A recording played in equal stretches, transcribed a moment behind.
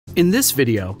In this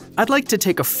video, I'd like to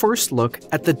take a first look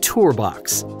at the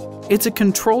TourBox. It's a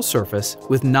control surface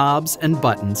with knobs and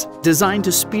buttons designed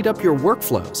to speed up your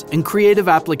workflows in creative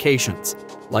applications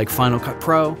like Final Cut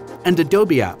Pro and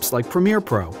Adobe apps like Premiere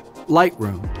Pro,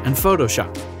 Lightroom, and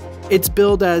Photoshop. It's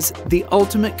billed as the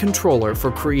ultimate controller for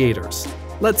creators.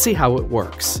 Let's see how it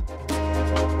works.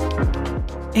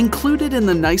 Included in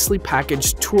the nicely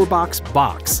packaged TourBox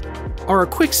box are a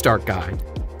quick start guide,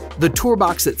 the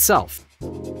TourBox itself,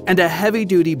 and a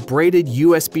heavy-duty braided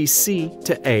USB-C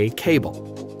to A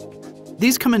cable.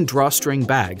 These come in drawstring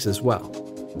bags as well.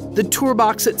 The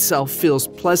TourBox itself feels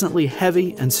pleasantly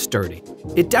heavy and sturdy.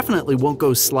 It definitely won't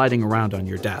go sliding around on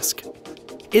your desk.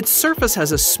 Its surface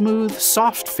has a smooth,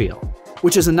 soft feel,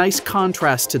 which is a nice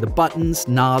contrast to the buttons,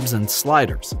 knobs, and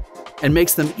sliders, and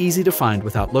makes them easy to find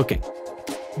without looking.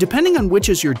 Depending on which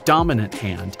is your dominant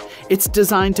hand, it's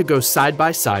designed to go side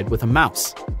by side with a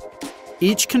mouse.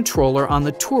 Each controller on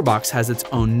the TourBox has its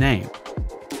own name.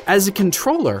 As a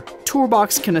controller,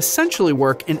 TourBox can essentially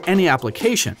work in any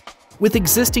application, with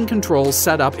existing controls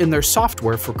set up in their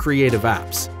software for creative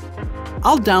apps.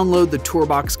 I'll download the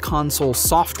TourBox console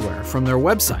software from their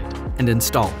website and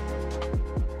install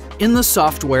it. In the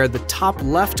software, the top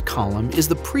left column is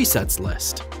the presets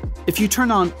list. If you turn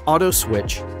on Auto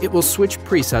Switch, it will switch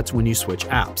presets when you switch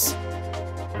apps.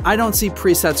 I don't see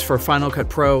presets for Final Cut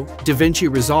Pro,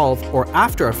 DaVinci Resolve, or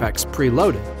After Effects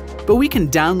preloaded, but we can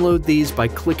download these by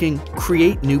clicking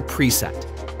Create New Preset.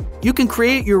 You can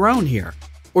create your own here,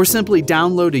 or simply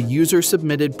download a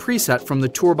user-submitted preset from the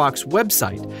TourBox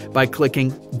website by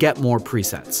clicking Get More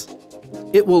Presets.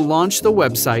 It will launch the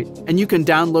website, and you can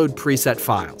download preset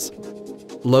files.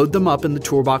 Load them up in the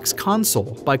TourBox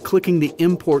console by clicking the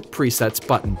Import Presets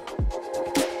button.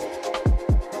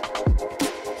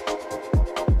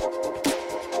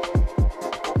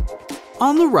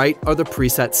 On the right are the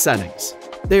preset settings.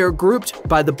 They are grouped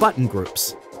by the button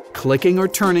groups. Clicking or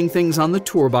turning things on the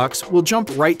TourBox will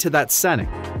jump right to that setting,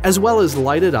 as well as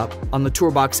light it up on the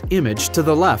TourBox image to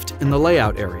the left in the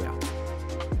layout area.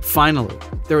 Finally,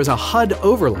 there is a HUD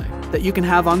overlay that you can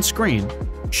have on screen,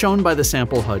 shown by the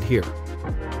sample HUD here.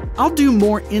 I'll do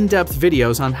more in-depth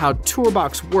videos on how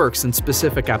TourBox works in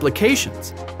specific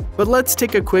applications, but let's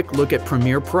take a quick look at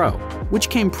Premiere Pro, which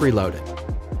came preloaded.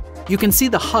 You can see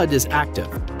the HUD is active.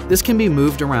 This can be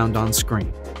moved around on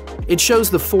screen. It shows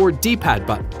the 4 D-pad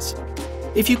buttons.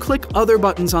 If you click other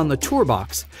buttons on the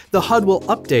TourBox, the HUD will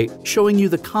update, showing you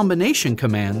the combination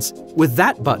commands with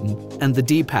that button and the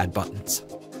D-pad buttons.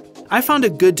 I found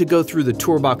it good to go through the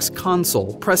TourBox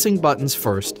console, pressing buttons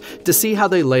first to see how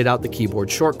they laid out the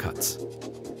keyboard shortcuts.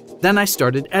 Then I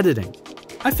started editing.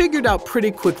 I figured out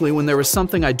pretty quickly when there was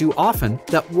something I do often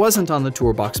that wasn't on the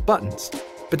TourBox buttons,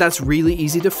 but that's really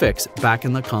easy to fix back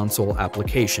in the console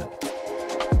application.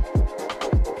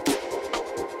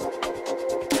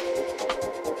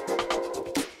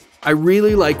 I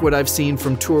really like what I've seen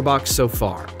from TourBox so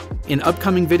far. In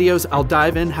upcoming videos, I'll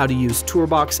dive in how to use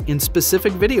TourBox in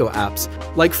specific video apps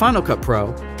like Final Cut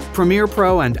Pro, Premiere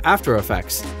Pro and After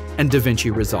Effects, and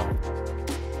DaVinci Resolve.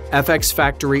 FX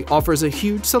Factory offers a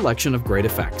huge selection of great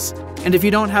effects, and if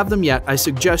you don't have them yet, I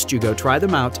suggest you go try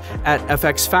them out at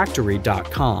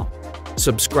fxfactory.com.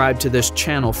 Subscribe to this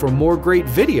channel for more great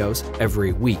videos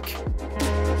every week.